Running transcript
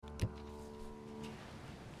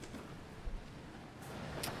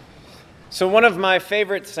So one of my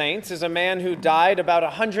favorite saints is a man who died about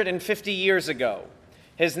 150 years ago.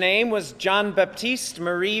 His name was John Baptiste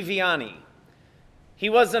Marie Vianney. He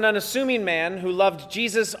was an unassuming man who loved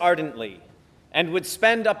Jesus ardently and would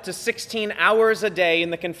spend up to 16 hours a day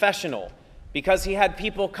in the confessional because he had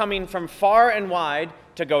people coming from far and wide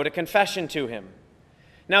to go to confession to him.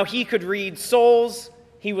 Now he could read souls,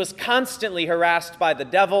 he was constantly harassed by the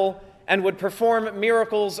devil, and would perform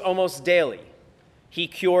miracles almost daily. He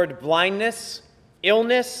cured blindness,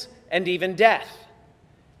 illness, and even death.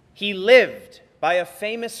 He lived by a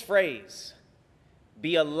famous phrase,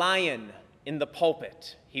 "Be a lion in the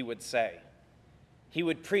pulpit," he would say. He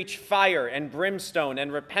would preach fire and brimstone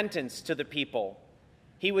and repentance to the people.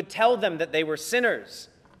 He would tell them that they were sinners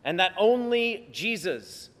and that only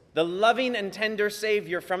Jesus, the loving and tender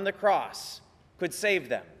Savior from the cross, could save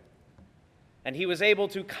them. And he was able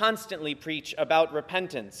to constantly preach about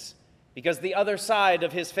repentance because the other side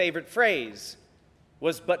of his favorite phrase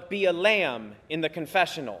was, "But be a lamb in the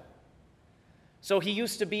confessional." So he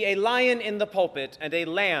used to be a lion in the pulpit and a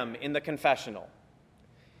lamb in the confessional.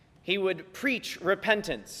 He would preach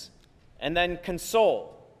repentance and then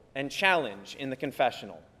console and challenge in the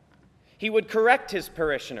confessional. He would correct his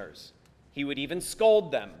parishioners. He would even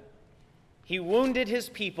scold them. He wounded his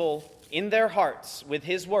people in their hearts with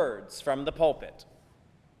his words from the pulpit,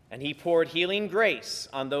 and he poured healing grace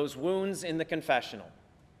on those wounds in the confessional.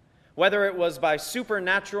 Whether it was by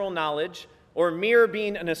supernatural knowledge or mere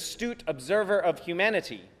being an astute observer of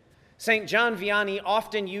humanity, St. John Vianney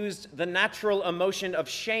often used the natural emotion of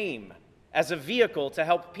shame as a vehicle to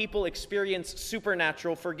help people experience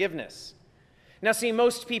supernatural forgiveness. Now, see,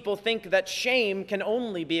 most people think that shame can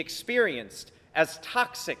only be experienced as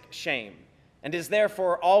toxic shame and is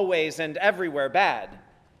therefore always and everywhere bad.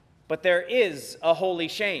 But there is a holy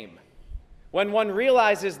shame. When one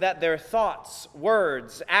realizes that their thoughts,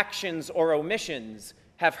 words, actions, or omissions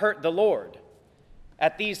have hurt the Lord,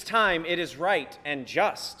 at these times it is right and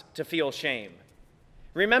just to feel shame.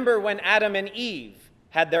 Remember when Adam and Eve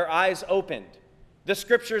had their eyes opened, the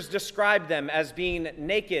scriptures described them as being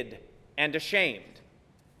naked and ashamed.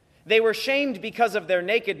 They were shamed because of their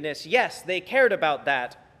nakedness. Yes, they cared about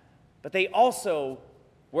that, but they also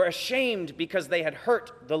were ashamed because they had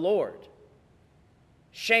hurt the Lord.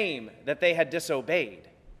 Shame that they had disobeyed.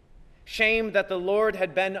 Shame that the Lord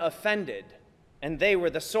had been offended, and they were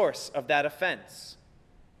the source of that offense.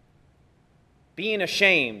 Being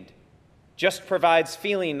ashamed just provides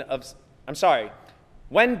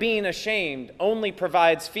when being ashamed only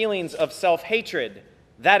provides feelings of self-hatred,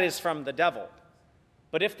 that is from the devil.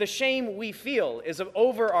 But if the shame we feel is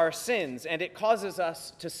over our sins and it causes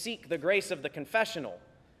us to seek the grace of the confessional,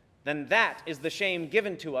 then that is the shame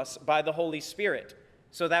given to us by the Holy Spirit,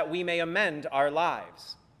 so that we may amend our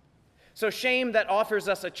lives. So shame that offers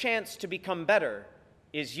us a chance to become better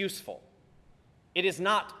is useful. It is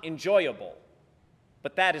not enjoyable,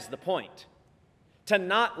 but that is the point. To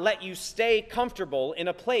not let you stay comfortable in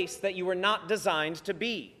a place that you were not designed to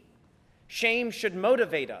be. Shame should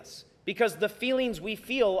motivate us because the feelings we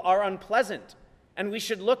feel are unpleasant, and we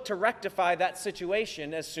should look to rectify that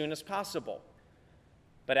situation as soon as possible.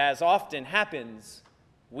 But as often happens,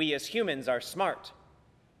 we as humans are smart.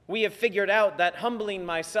 We have figured out that humbling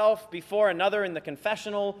myself before another in the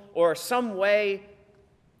confessional or some way,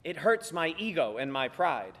 it hurts my ego and my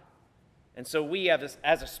pride. And so we as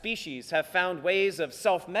a species have found ways of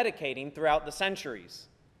self-medicating throughout the centuries.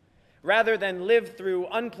 Rather than live through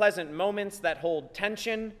unpleasant moments that hold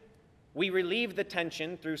tension, we relieve the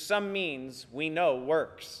tension through some means we know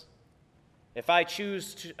works. If I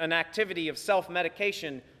choose an activity of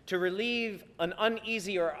self-medication to relieve an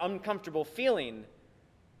uneasy or uncomfortable feeling,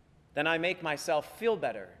 then I make myself feel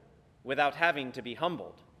better without having to be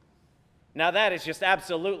humbled. Now that is just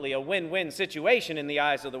absolutely a win-win situation in the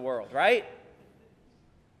eyes of the world, right?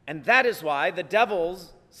 And that is why the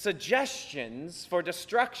devil's suggestions for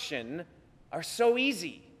destruction are so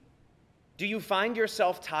easy. Do you find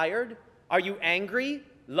yourself tired? Are you angry,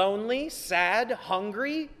 lonely, sad,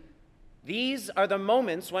 hungry? These are the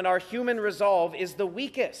moments when our human resolve is the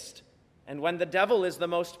weakest and when the devil is the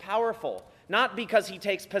most powerful, not because he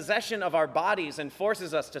takes possession of our bodies and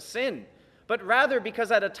forces us to sin, but rather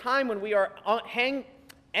because at a time when we are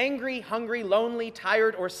angry, hungry, lonely,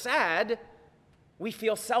 tired, or sad, we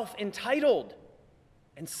feel self-entitled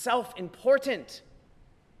and self-important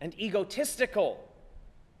and egotistical,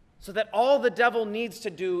 so that all the devil needs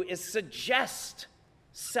to do is suggest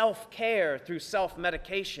self-care through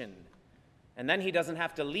self-medication. And then he doesn't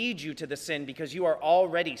have to lead you to the sin because you are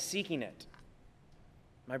already seeking it.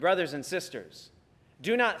 My brothers and sisters,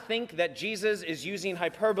 do not think that Jesus is using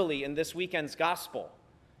hyperbole in this weekend's gospel.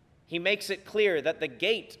 he makes it clear that the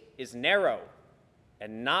gate is narrow,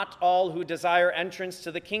 and not all who desire entrance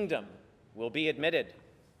to the kingdom will be admitted.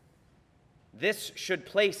 This should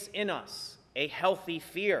place in us a healthy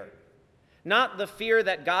fear, not the fear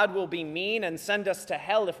that God will be mean and send us to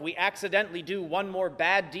hell if we accidentally do one more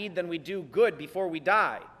bad deed than we do good before we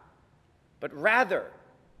die, but rather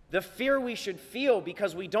the fear we should feel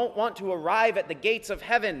because we don't want to arrive at the gates of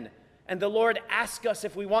heaven and the Lord asks us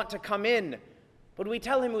if we want to come in, but we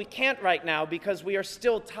tell him we can't right now because we are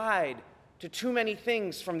still tied to too many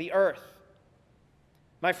things from the earth.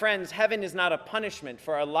 My friends, heaven is not a punishment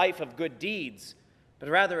for a life of good deeds, but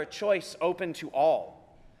rather a choice open to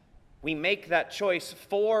all. We make that choice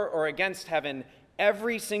for or against heaven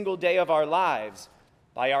every single day of our lives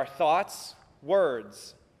by our thoughts,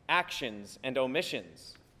 words, actions, and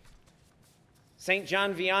omissions. St.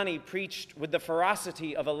 John Vianney preached with the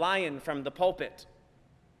ferocity of a lion from the pulpit,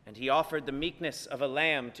 and he offered the meekness of a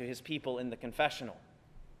lamb to his people in the confessional.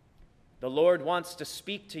 The Lord wants to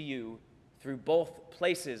speak to you through both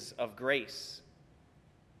places of grace.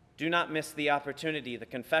 Do not miss the opportunity the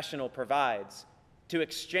confessional provides to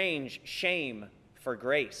exchange shame for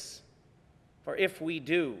grace. For if we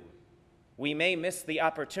do, we may miss the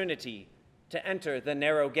opportunity to enter the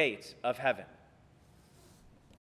narrow gate of heaven.